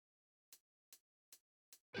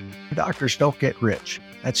Doctors don't get rich.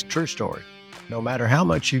 That's a true story. No matter how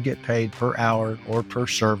much you get paid per hour or per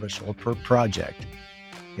service or per project,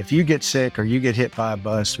 if you get sick or you get hit by a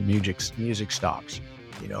bus, the music stops.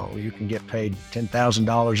 You can get paid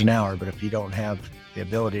 $10,000 an hour, but if you don't have the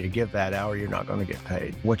ability to give that hour, you're not going to get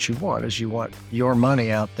paid. What you want is you want your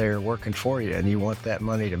money out there working for you, and you want that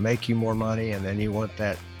money to make you more money, and then you want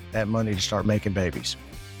that money to start making babies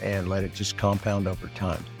and let it just compound over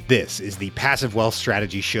time. This is the Passive Wealth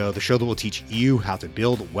Strategy Show, the show that will teach you how to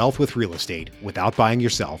build wealth with real estate without buying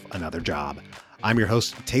yourself another job. I'm your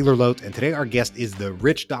host, Taylor Loht, and today our guest is the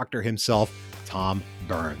rich doctor himself, Tom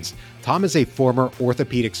Burns. Tom is a former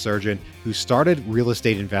orthopedic surgeon who started real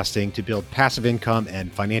estate investing to build passive income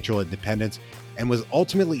and financial independence, and was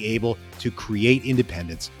ultimately able to create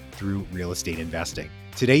independence through real estate investing.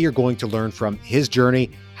 Today, you're going to learn from his journey,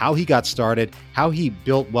 how he got started, how he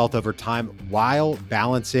built wealth over time while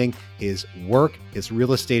balancing his work, his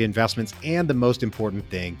real estate investments, and the most important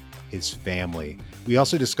thing, his family. We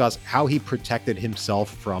also discuss how he protected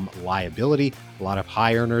himself from liability. A lot of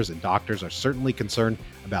high earners and doctors are certainly concerned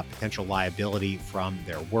about potential liability from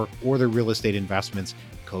their work or their real estate investments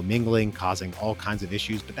commingling, causing all kinds of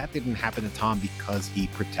issues, but that didn't happen to Tom because he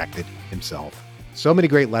protected himself. So many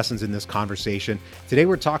great lessons in this conversation. Today,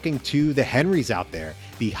 we're talking to the Henrys out there,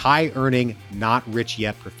 the high-earning, not rich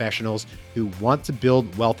yet professionals who want to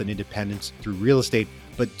build wealth and independence through real estate,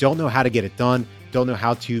 but don't know how to get it done, don't know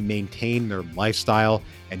how to maintain their lifestyle,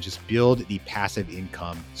 and just build the passive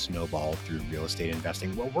income snowball through real estate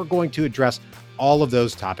investing. Well, we're going to address all of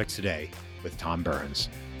those topics today with Tom Burns.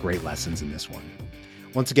 Great lessons in this one.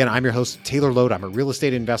 Once again, I'm your host, Taylor Loht. I'm a real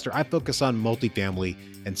estate investor. I focus on multifamily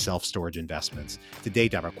and self-storage investments. To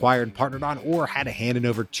date, I've acquired, partnered on, or had a hand in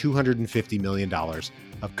over $250 million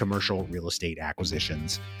of commercial real estate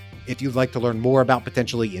acquisitions. If you'd like to learn more about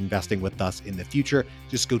potentially investing with us in the future,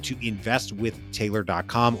 just go to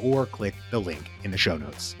investwithtaylor.com or click the link in the show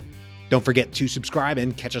notes. Don't forget to subscribe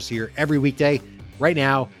and catch us here every weekday. Right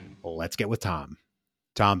now, let's get with Tom.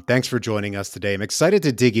 Tom, thanks for joining us today. I'm excited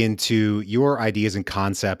to dig into your ideas and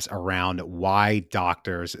concepts around why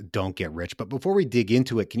doctors don't get rich. But before we dig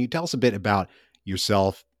into it, can you tell us a bit about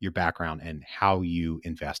yourself, your background, and how you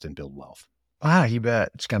invest and build wealth? You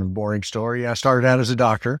bet. It's kind of a boring story. I started out as a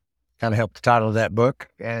doctor, kind of helped the title of that book.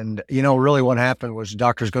 And, really what happened was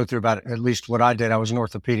doctors go through about, at least what I did, I was an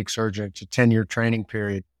orthopedic surgeon. It's a 10-year training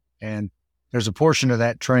period. And there's a portion of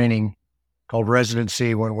that training called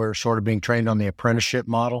residency when we're sort of being trained on the apprenticeship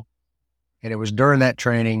model. And it was during that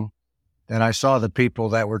training that I saw the people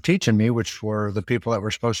that were teaching me, which were the people that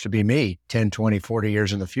were supposed to be me 10, 20, 40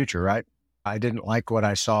 years in the future, right? I didn't like what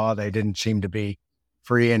I saw. They didn't seem to be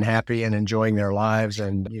free and happy and enjoying their lives.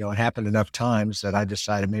 And, it happened enough times that I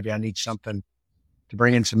decided maybe I need something to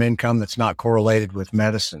bring in some income that's not correlated with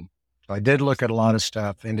medicine. So I did look at a lot of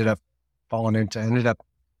stuff, ended up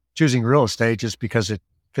choosing real estate just because it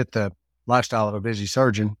fit the lifestyle of a busy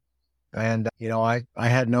surgeon. And, I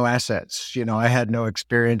had no assets, I had no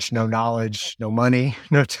experience, no knowledge, no money,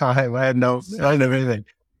 no time. I didn't have anything,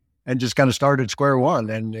 and just kind of started square one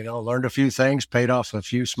and, learned a few things, paid off a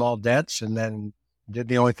few small debts, and then did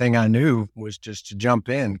the only thing I knew was just to jump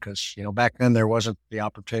in. Cause, back then there wasn't the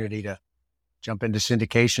opportunity to jump into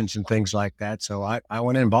syndications and things like that. So I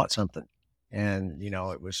went in and bought something, and,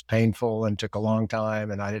 it was painful and took a long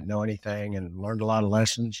time, and I didn't know anything and learned a lot of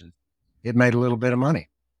lessons, and it made a little bit of money,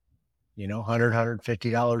 $100,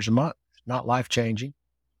 $150 a month. Not life-changing,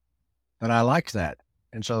 but I liked that.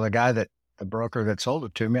 And so the broker that sold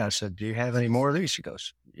it to me, I said, "Do you have any more of these?" He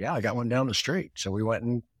goes, "Yeah, I got one down the street." So we went,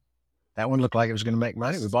 and that one looked like it was going to make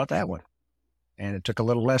money. We bought that one, and it took a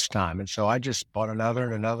little less time. And so I just bought another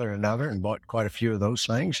and another and another and bought quite a few of those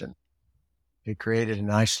things. And it created a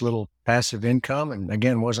nice little passive income. And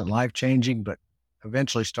again, wasn't life-changing, but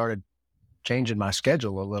eventually started changing my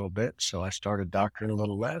schedule a little bit. So I started doctoring a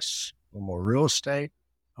little less, a little more real estate.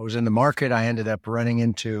 I was in the market. I ended up running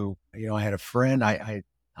into, I had a friend. I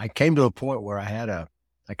came to a point where I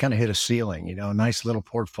kind of hit a ceiling, a nice little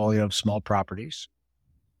portfolio of small properties.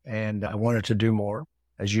 And I wanted to do more.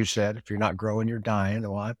 As you said, if you're not growing, you're dying.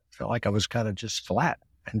 Well, I felt like I was kind of just flat.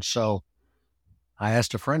 And so I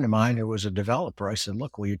asked a friend of mine who was a developer. I said,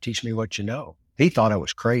 "Look, will you teach me what you know?" He thought I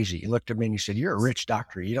was crazy. He looked at me and he said, "You're a rich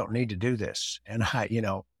doctor. You don't need to do this." And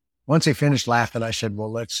once he finished laughing, I said,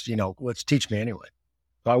 "Well, let's teach me anyway."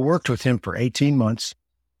 So I worked with him for 18 months,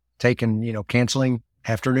 canceling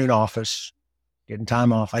afternoon office, getting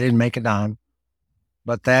time off. I didn't make a dime,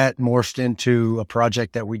 but that morphed into a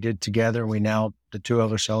project that we did together. We now, the two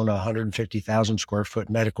of us, own a 150,000 square foot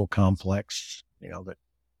medical complex, that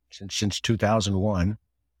since 2001.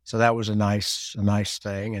 So that was a nice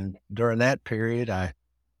thing. And during that period, I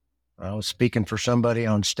was speaking for somebody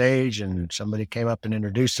on stage, and somebody came up and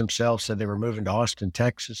introduced themselves, said they were moving to Austin,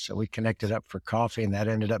 Texas. So we connected up for coffee, and that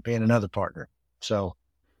ended up being another partner. So,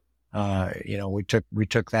 we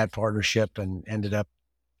took that partnership and ended up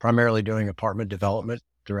primarily doing apartment development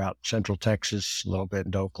throughout Central Texas, a little bit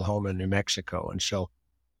into Oklahoma and New Mexico. And so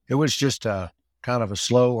it was just a kind of a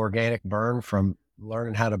slow organic burn from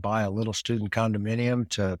learning how to buy a little student condominium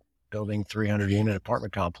to building 300 unit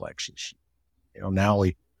apartment complexes. Now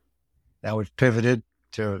we've pivoted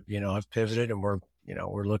to, I've pivoted, and we're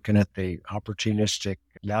looking at the opportunistic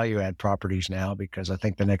value add properties now, because I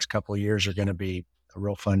think the next couple of years are going to be a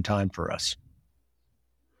real fun time for us.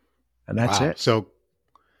 And that's Wow. it. So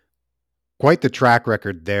quite the track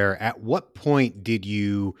record there. At what point did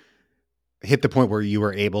you hit the point where you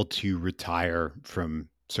were able to retire from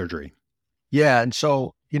surgery? Yeah. And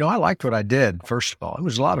so, I liked what I did. First of all, it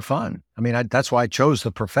was a lot of fun. I mean, that's why I chose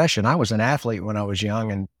the profession. I was an athlete when I was young,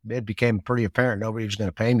 and it became pretty apparent nobody was going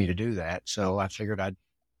to pay me to do that. So I figured I'd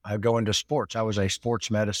go into sports. I was a sports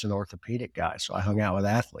medicine orthopedic guy. So I hung out with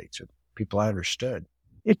athletes, people I understood.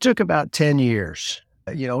 It took about 10 years.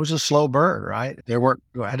 It was a slow burn, right?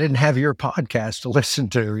 I didn't have your podcast to listen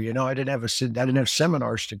to, I didn't have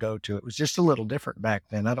seminars to go to. It was just a little different back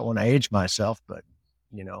then. I don't want to age myself, but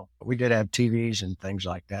we did have TVs and things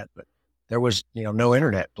like that, but there was, no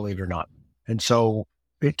internet, believe it or not. And so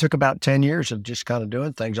it took about 10 years of just kind of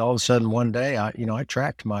doing things. All of a sudden, one day, I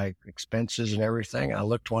tracked my expenses and everything. I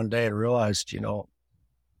looked one day and realized,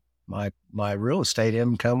 my real estate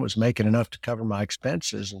income was making enough to cover my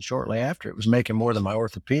expenses. And shortly after, it was making more than my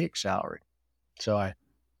orthopedic salary. So I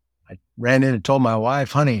ran in and told my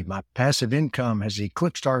wife, honey, my passive income has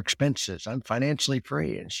eclipsed our expenses. I'm financially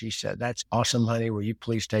free. And she said, that's awesome, honey. Will you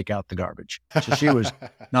please take out the garbage? So she was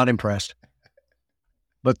not impressed.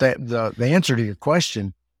 But the answer to your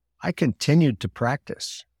question, I continued to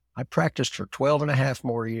practice. I practiced for 12 and a half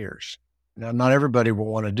more years. Now, not everybody will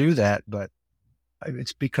want to do that, but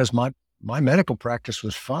it's because my medical practice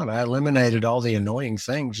was fun. I eliminated all the annoying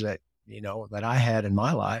things that I had in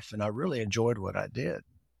my life, and I really enjoyed what I did.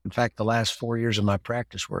 In fact, the last 4 years of my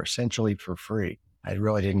practice were essentially for free. I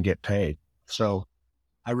really didn't get paid. So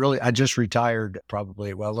I just retired probably,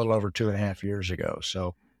 a little over 2.5 years ago.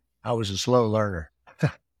 So I was a slow learner.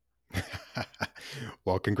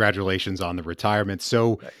 Well, congratulations on the retirement.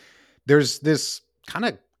 So there's this kind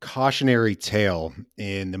of cautionary tale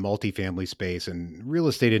in the multifamily space and real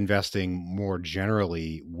estate investing more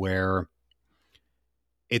generally, where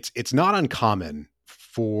it's not uncommon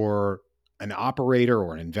for an operator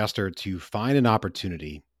or an investor to find an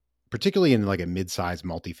opportunity, particularly in like a mid-sized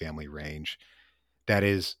multifamily range, that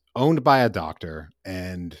is owned by a doctor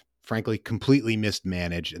and frankly completely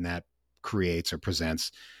mismanaged, and that creates or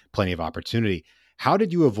presents plenty of opportunity. How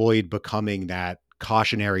did you avoid becoming that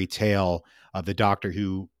cautionary tale of the doctor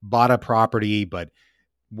who bought a property but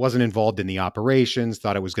wasn't involved in the operations,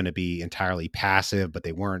 thought it was going to be entirely passive, but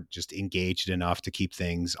they weren't just engaged enough to keep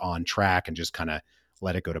things on track and just kind of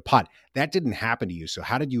let it go to pot? That didn't happen to you. So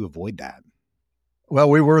how did you avoid that? Well,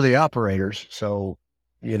 we were the operators. So,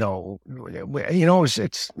 real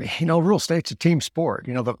estate's a team sport.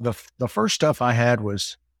 The first stuff I had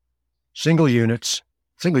was single unit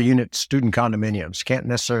student condominiums. Can't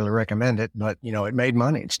necessarily recommend it, but it made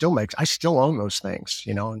money. I still own those things,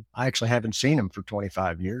 and I actually haven't seen them for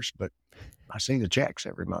 25 years, but I see the checks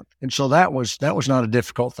every month. And so that was not a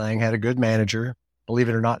difficult thing. Had a good manager, believe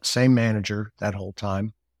it or not, same manager that whole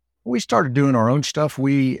time. We started doing our own stuff.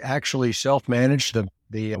 We actually self-managed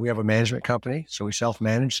we have a management company. So we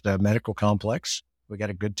self-managed the medical complex. We got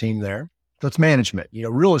a good team there. So it's management.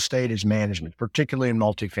 Real estate is management, particularly in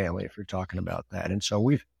multifamily, if you're talking about that. And so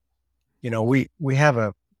we have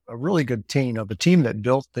a really good team. The team that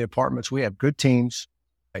built the apartments, we have good teams.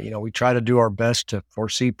 We try to do our best to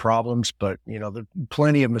foresee problems, but,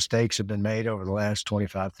 plenty of mistakes have been made over the last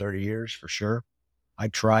 25, 30 years for sure. I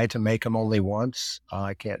try to make them only once.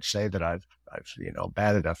 I can't say that I've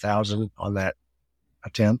batted 1,000 on that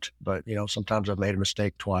attempt, but, sometimes I've made a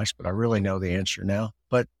mistake twice, but I really know the answer now.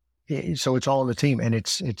 But so it's all in the team, and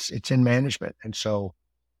it's in management. And so,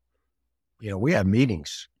 we have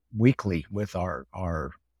meetings weekly with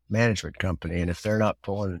our management company. And if they're not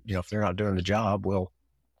if they're not doing the job, we'll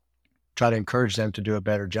try to encourage them to do a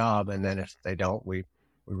better job. And then if they don't, we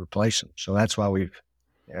replace them. So that's why we've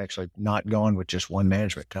actually not gone with just one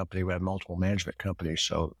management company. We have multiple management companies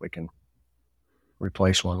so we can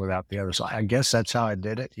replace one without the other. So I guess that's how I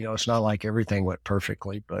did it. It's not like everything went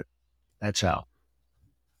perfectly, but that's how.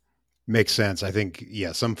 Makes sense. I think,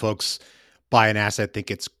 some folks buy an asset,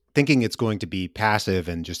 think it's thinking it's going to be passive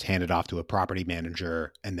and just hand it off to a property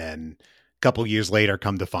manager, and then a couple years later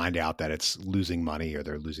come to find out that it's losing money or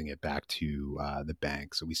they're losing it back to the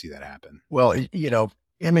bank. So we see that happen. Well,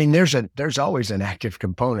 I mean, there's always an active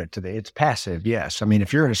component to it's passive. Yes. I mean,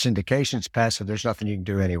 if you're in a syndication, it's passive. There's nothing you can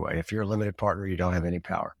do anyway. If you're a limited partner, you don't have any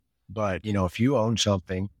power. But, if you own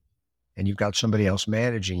something and you've got somebody else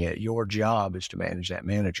managing it, your job is to manage that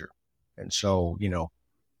manager. And so,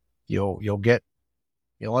 you'll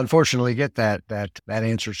unfortunately get that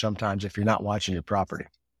answer sometimes if you're not watching your property.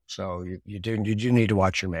 So you do need to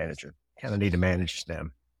watch your manager. Kind of need to manage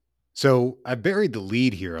them. So I buried the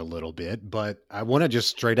lead here a little bit, but I want to just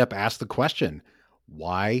straight up ask the question: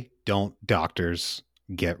 why don't doctors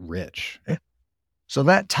get rich? So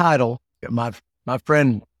that title, my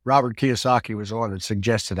friend Robert Kiyosaki was the one that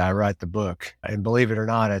suggested I write the book. And believe it or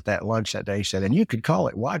not, at that lunch that day, he said, and you could call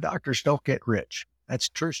it Why Doctors Don't Get Rich. That's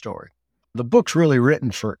a true story. The book's really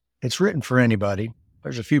written for anybody.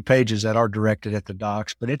 There's a few pages that are directed at the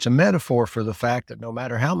docs, but it's a metaphor for the fact that no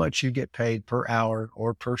matter how much you get paid per hour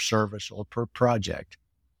or per service or per project,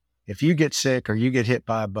 if you get sick or you get hit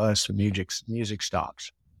by a bus, the music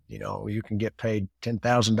stops. You can get paid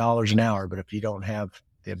 $10,000 an hour, but if you don't have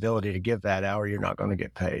the ability to give that hour, you're not going to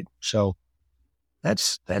get paid. So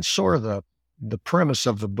that's sort of the premise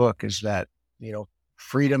of the book, is that,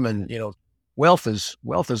 freedom and, wealth is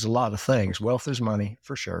a lot of things. Wealth is money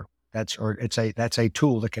for sure. That's a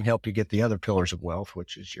tool that can help you get the other pillars of wealth,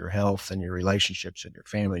 which is your health and your relationships and your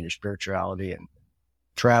family and your spirituality and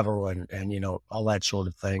travel and all that sort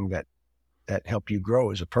of thing that help you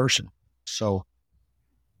grow as a person. So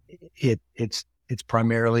it's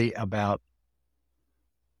primarily the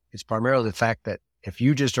fact that if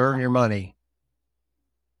you just earn your money,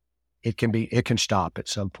 it can stop at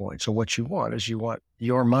some point. So what you want is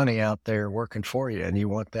your money out there working for you, and you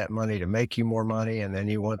want that money to make you more money. And then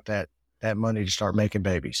you want that money to start making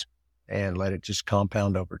babies and let it just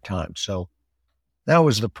compound over time. So that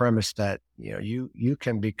was the premise, that, you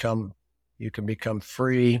can become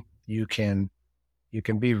free. You can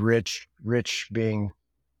be rich being,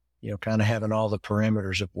 kind of having all the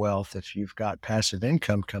parameters of wealth if you've got passive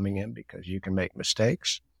income coming in, because you can make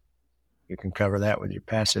mistakes. You can cover that with your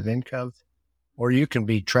passive income, or you can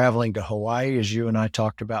be traveling to Hawaii, as you and I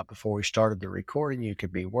talked about before we started the recording. You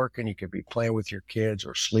could be working, you could be playing with your kids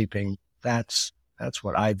or sleeping. That's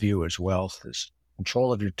what I view as wealth, is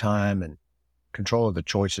control of your time and control of the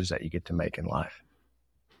choices that you get to make in life.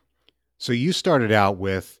 So you started out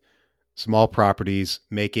with small properties,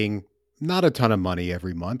 making not a ton of money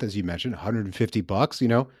every month, as you mentioned,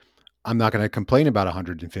 $150. I'm not going to complain about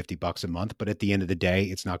 $150 a month, but at the end of the day,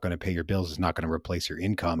 it's not going to pay your bills. It's not going to replace your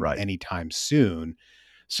income anytime soon.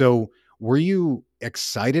 So were you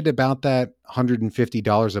excited about that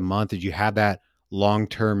 $150 a month? Did you have that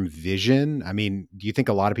long-term vision? I mean, do you think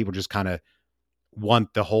a lot of people just kind of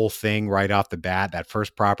want the whole thing right off the bat, that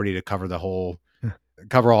first property to cover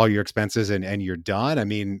cover all your expenses and you're done? I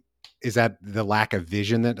mean, is that the lack of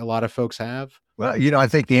vision that a lot of folks have? Well, I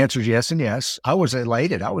think the answer is yes and yes. I was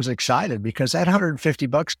elated. I was excited because that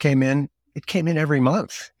 $150 came in. It came in every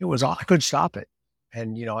month. I couldn't stop it.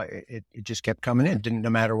 And, it just kept coming in, no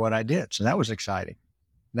matter what I did. So that was exciting.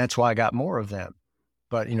 And that's why I got more of them.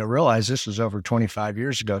 But, realize this was over 25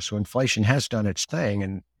 years ago. So inflation has done its thing.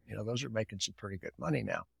 And, those are making some pretty good money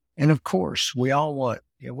now. And of course, we all want,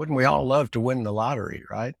 wouldn't we all love to win the lottery,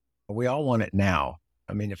 right? We all want it now.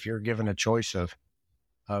 I mean, if you're given a choice of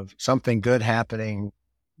something good happening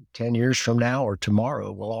 10 years from now or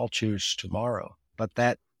tomorrow, we'll all choose tomorrow. But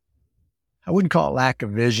that, I wouldn't call it lack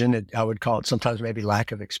of vision. I would call it sometimes maybe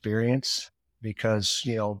lack of experience, because,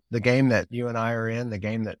 the game that you and I are in, the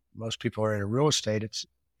game that most people are in real estate,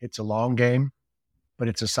 it's a long game, but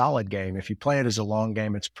it's a solid game. If you play it as a long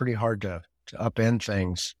game, it's pretty hard to upend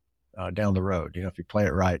things down the road, if you play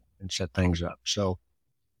it right and set things up. So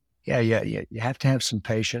yeah, you have to have some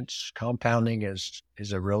patience. Compounding is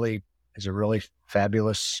a really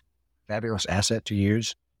fabulous asset to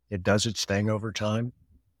use. It does its thing over time,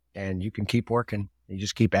 and you can keep working. You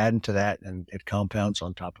just keep adding to that, and it compounds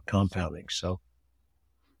on top of compounding. So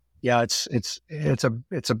yeah, it's a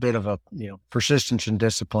bit of a, persistence and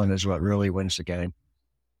discipline is what really wins the game.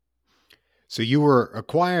 So you were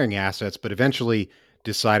acquiring assets, but eventually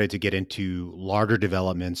decided to get into larger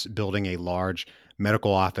developments, building a large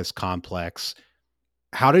medical office complex.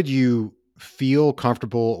 How did you feel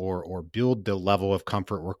comfortable or build the level of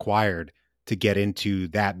comfort required to get into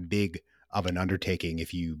that big of an undertaking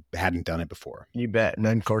if you hadn't done it before? You bet. And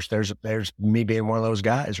then of course there's me being one of those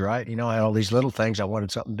guys, right? I had all these little things. I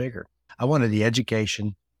wanted something bigger. I wanted the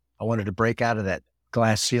education. I wanted to break out of that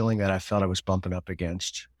glass ceiling that I felt I was bumping up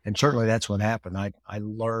against. And certainly that's what happened. I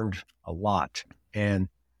learned a lot. And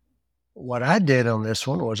what I did on this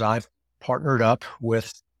one was I partnered up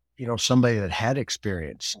with, somebody that had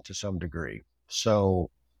experience to some degree.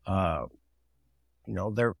 So,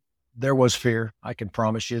 there was fear. I can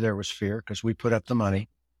promise you there was fear because we put up the money,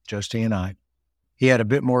 Josie and I. He had a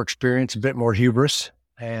bit more experience, a bit more hubris.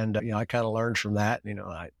 And, I kind of learned from that.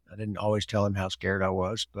 I didn't always tell him how scared I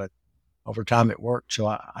was, but over time it worked. So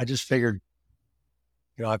I just figured,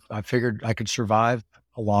 I figured I could survive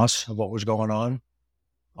a loss of what was going on.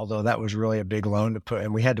 Although that was really a big loan to put,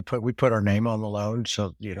 and we put our name on the loan.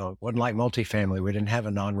 So, it wasn't like multifamily. We didn't have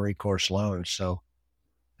a non-recourse loan. So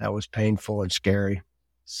that was painful and scary.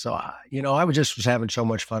 So, I was having so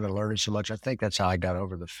much fun and learning so much. I think that's how I got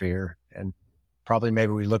over the fear. And probably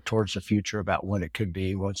maybe we look towards the future about what it could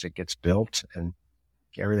be once it gets built, and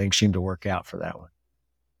everything seemed to work out for that one.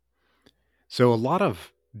 So a lot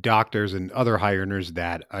of doctors and other high earners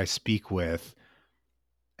that I speak with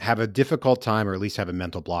have a difficult time, or at least have a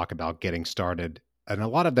mental block about getting started. And a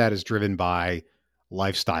lot of that is driven by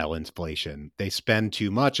lifestyle inflation. They spend too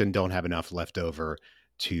much and don't have enough left over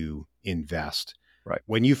to invest. Right.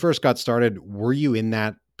 When you first got started, were you in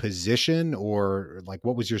that position, or like,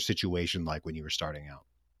 what was your situation like when you were starting out?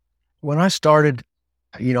 When I started,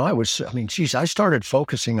 I started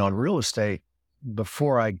focusing on real estate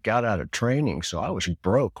before I got out of training. So I was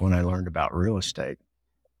broke when I learned about real estate.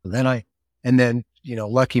 And then,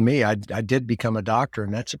 lucky me, I did become a doctor,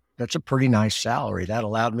 and that's a pretty nice salary. That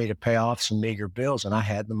allowed me to pay off some meager bills, and I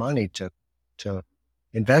had the money to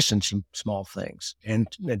invest in some small things and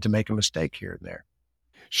to make a mistake here and there.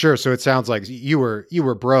 Sure. So it sounds like you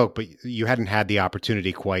were broke, but you hadn't had the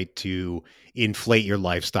opportunity quite to inflate your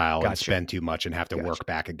lifestyle and spend too much and have to work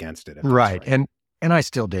back against it. Right. And I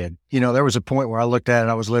still did. There was a point where I looked at it,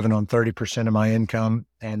 I was living on 30% of my income,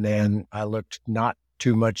 and then I looked not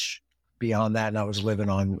too much beyond that, and I was living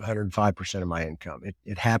on 105% of my income.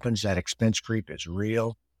 It happens. That expense creep is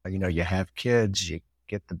real. You have kids, you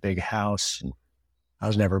get the big house, and I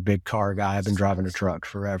was never a big car guy. I've been driving a truck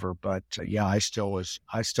forever, but I still was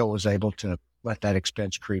able to let that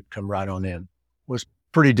expense creep come right on in. Was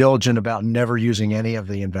pretty diligent about never using any of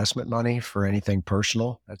the investment money for anything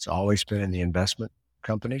personal. That's always been in the investment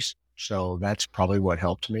companies. So that's probably what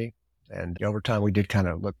helped me. And over time, we did kind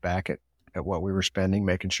of look back at what we were spending,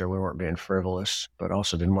 making sure we weren't being frivolous, but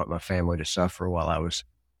also didn't want my family to suffer while I was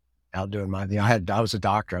out doing my thing. I was a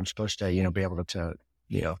doctor. I'm supposed to, be able to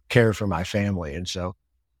care for my family. And so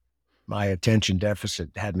my attention deficit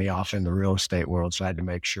had me off in the real estate world. So I had to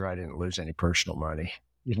make sure I didn't lose any personal money,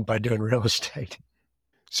 even by doing real estate.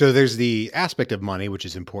 So there's the aspect of money, which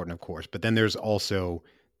is important, of course, but then there's also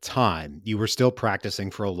time. You were still practicing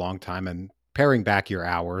for a long time and paring back your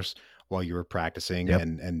hours while you were practicing. Yep.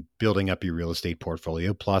 and building up your real estate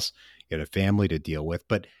portfolio. Plus you had a family to deal with.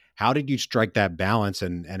 But how did you strike that balance?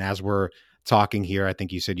 And as we're talking here, I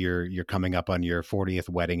think you said you're coming up on your 40th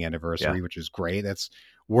wedding anniversary, which is great. That's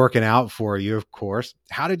working out for you, of course.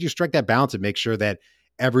 How did you strike that balance and make sure that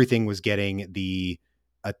everything was getting the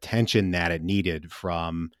attention that it needed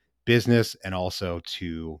from business and also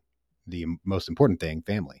to the most important thing,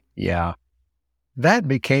 family? Yeah. That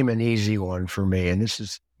became an easy one for me. And this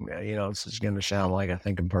is going to sound like I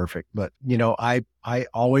think I'm perfect, but I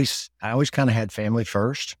always kind of had family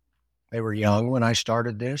first. They were young when I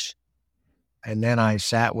started this. And then I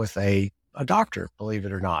sat with a doctor, believe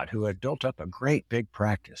it or not, who had built up a great big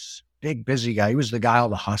practice, big, busy guy. He was the guy all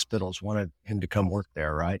the hospitals wanted him to come work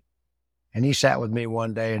there. Right. And he sat with me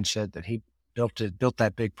one day and said that he built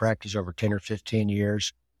that big practice over 10 or 15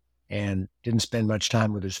 years and didn't spend much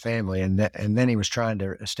time with his family. And then he was trying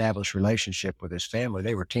to establish relationship with his family.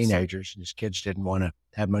 They were teenagers and his kids didn't want to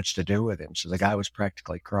have much to do with him. So the guy was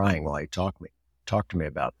practically crying while he talked to me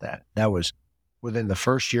about that. That was within the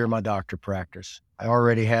first year of my doctor practice. I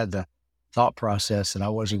already had the thought process that I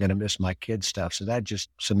wasn't going to miss my kids' stuff. So that just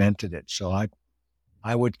cemented it. So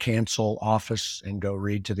I would cancel office and go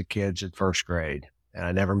read to the kids at first grade, and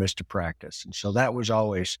I never missed a practice. And so that was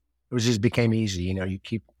always, just became easy. You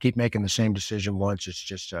keep making the same decision once. It's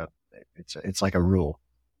just it's like a rule.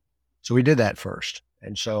 So we did that first.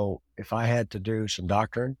 And so if I had to do some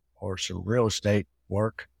doctoring or some real estate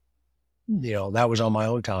work, that was on my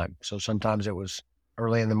own time. So sometimes it was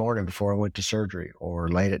early in the morning before I went to surgery, or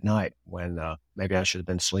late at night when maybe I should have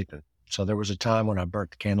been sleeping. So there was a time when I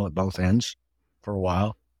burnt the candle at both ends for a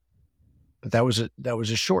while, but that was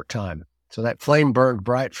a short time. So that flame burned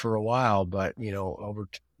bright for a while, but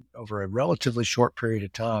over a relatively short period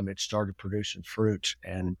of time, it started producing fruit,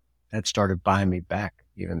 and that started buying me back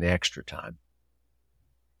even the extra time.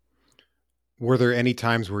 Were there any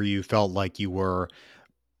times where you felt like you were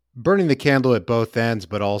burning the candle at both ends,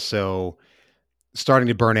 but also starting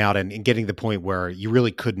to burn out and getting to the point where you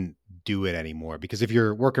really couldn't do it anymore? Because if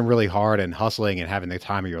you're working really hard and hustling and having the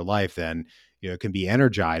time of your life, then, it can be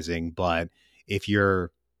energizing. But if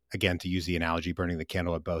you're, again, to use the analogy, burning the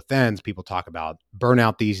candle at both ends, people talk about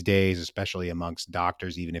burnout these days, especially amongst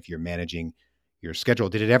doctors, even if you're managing your schedule.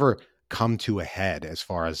 Did it ever come to a head as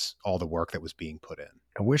far as all the work that was being put in?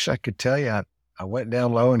 I wish I could tell you I went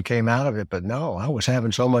down low and came out of it, but no, I was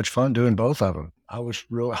having so much fun doing both of them. I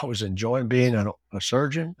was enjoying being a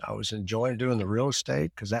surgeon. I was enjoying doing the real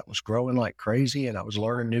estate because that was growing like crazy and I was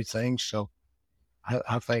learning new things. So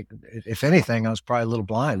I think if anything, I was probably a little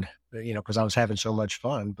blind, because I was having so much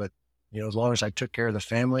fun, but as long as I took care of the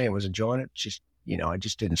family and was enjoying it, just, I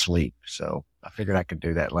just didn't sleep. So I figured I could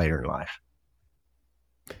do that later in life.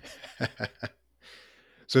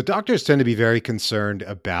 So doctors tend to be very concerned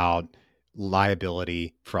about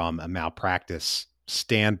liability from a malpractice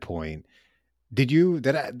standpoint. Did you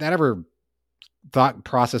that ever thought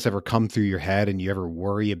process ever come through your head, and you ever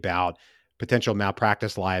worry about potential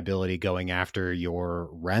malpractice liability going after your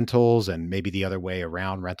rentals, and maybe the other way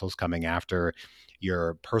around, rentals coming after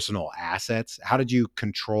your personal assets? How did you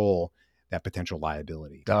control that potential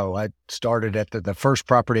liability? So I started at the first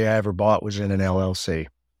property I ever bought was in an LLC.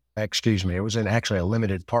 Excuse me. It was in actually a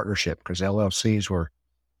limited partnership because LLCs were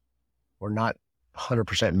not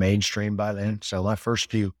 100% mainstream by then. So my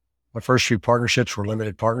first few partnerships were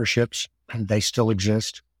limited partnerships, and they still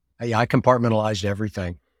exist. I compartmentalized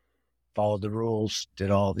everything, followed the rules,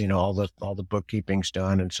 did all the bookkeeping's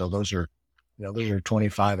done. And so those are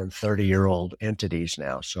 25 and 30-year-old entities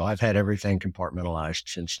now. So I've had everything compartmentalized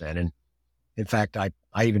since then. And in fact, I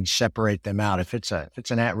even separate them out. If it's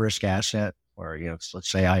an at-risk asset where, let's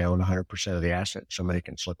say I own 100% of the asset, somebody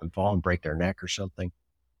can slip and fall and break their neck or something,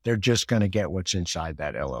 they're just going to get what's inside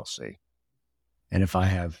that LLC. And if I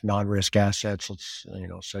have non-risk assets,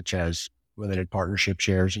 such as limited partnership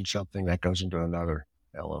shares and something, that goes into another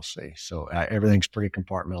LLC. So everything's pretty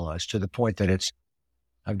compartmentalized to the point that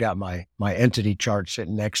I've got my entity chart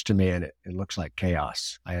sitting next to me, and it looks like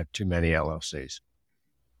chaos. I have too many LLCs.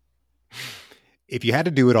 If you had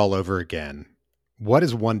to do it all over again, what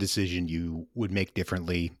is one decision you would make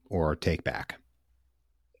differently or take back?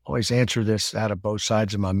 Always answer this out of both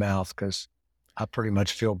sides of my mouth because I pretty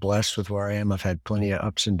much feel blessed with where I am. I've had plenty of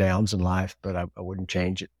ups and downs in life, but I wouldn't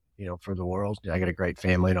change it, for the world. I got a great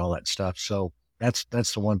family and all that stuff. So that's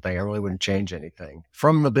the one thing. I really wouldn't change anything.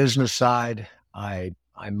 From the business side, I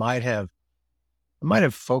might have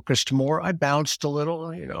focused more. I bounced a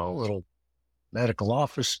little, a little medical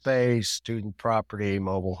office space, student property,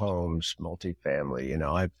 mobile homes, multifamily.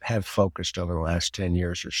 I have focused over the last 10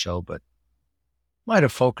 years or so, but might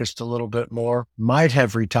have focused a little bit more, might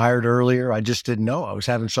have retired earlier. I just didn't know. I was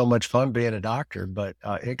having so much fun being a doctor, but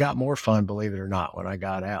it got more fun, believe it or not, when I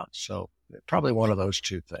got out. So probably one of those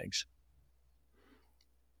two things.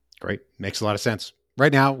 Great. Makes a lot of sense.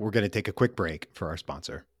 Right now, we're going to take a quick break for our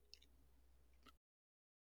sponsor.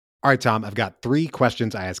 All right, Tom, I've got 3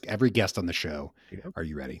 questions I ask every guest on the show. Yep. Are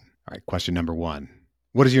you ready? All right. Question number 1.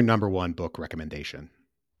 What is your number 1 book recommendation?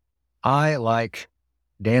 I like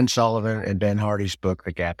Dan Sullivan and Ben Hardy's book,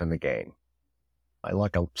 The Gap in the Gain. I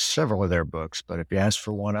like several of their books, but if you ask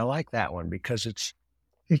for one, I like that one because it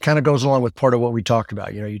kind of goes along with part of what we talked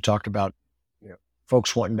about. You talked about,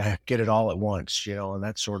 folks wanting to get it all at once, and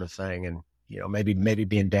that sort of thing. And, maybe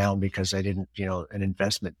being down because they didn't, an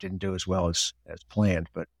investment didn't do as well as planned.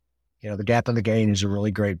 But, The Gap in the Gain is a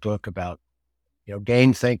really great book about,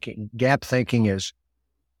 gain thinking. Gap thinking is,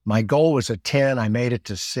 my goal was a 10, I made it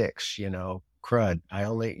to 6, crud. I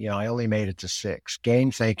only made it to 6.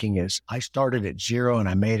 Gain thinking is, I started at 0 and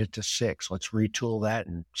I made it to 6. Let's retool that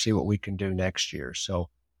and see what we can do next year. So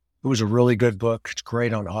it was a really good book. It's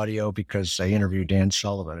great on audio because I interview Dan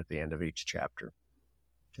Sullivan at the end of each chapter.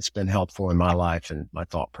 It's been helpful in my life and my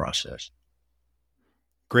thought process.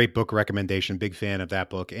 Great book recommendation. Big fan of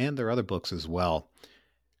that book and their other books as well.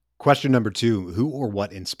 Question number 2, who or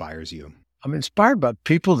what inspires you? I'm inspired by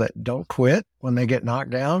people that don't quit when they get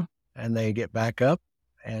knocked down and they get back up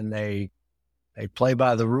and they play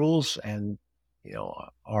by the rules and,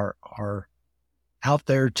 are out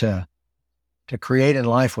there to create in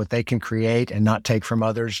life what they can create and not take from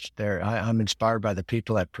others. I'm inspired by the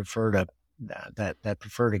people that prefer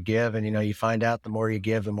to give. And, you find out the more you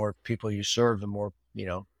give, the more people you serve, the more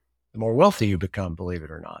wealthy you become, believe it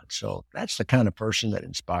or not. So that's the kind of person that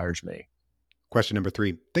inspires me. Question number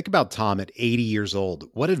 3, think about Tom at 80 years old.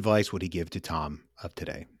 What advice would he give to Tom of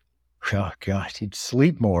today? Oh, God, he'd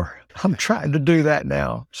sleep more. I'm trying to do that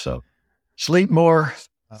now. So sleep more,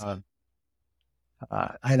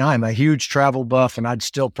 And I'm a huge travel buff, and I'd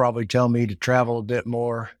still probably tell me to travel a bit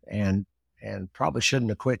more and probably shouldn't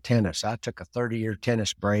have quit tennis. I took a 30-year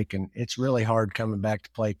tennis break, and it's really hard coming back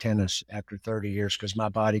to play tennis after 30 years because my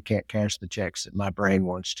body can't cash the checks that my brain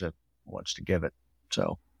wants to give it.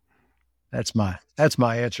 So that's my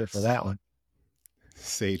answer for that one.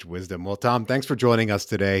 Sage wisdom. Well, Tom, thanks for joining us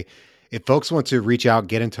today. If folks want to reach out,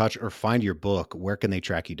 get in touch, or find your book, where can they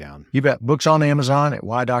track you down? You bet. Books on Amazon at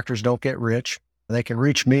Why Doctors Don't Get Rich. They can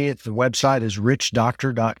reach me at the website is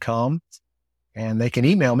richdoctor.com. And they can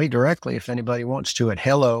email me directly if anybody wants to at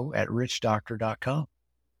hello@richdoctor.com.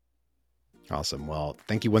 Awesome. Well,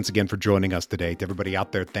 thank you once again for joining us today. To everybody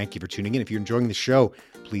out there, thank you for tuning in. If you're enjoying the show,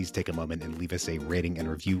 please take a moment and leave us a rating and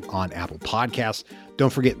review on Apple Podcasts.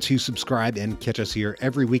 Don't forget to subscribe and catch us here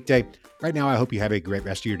every weekday. Right now, I hope you have a great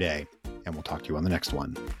rest of your day, and we'll talk to you on the next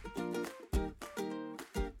one.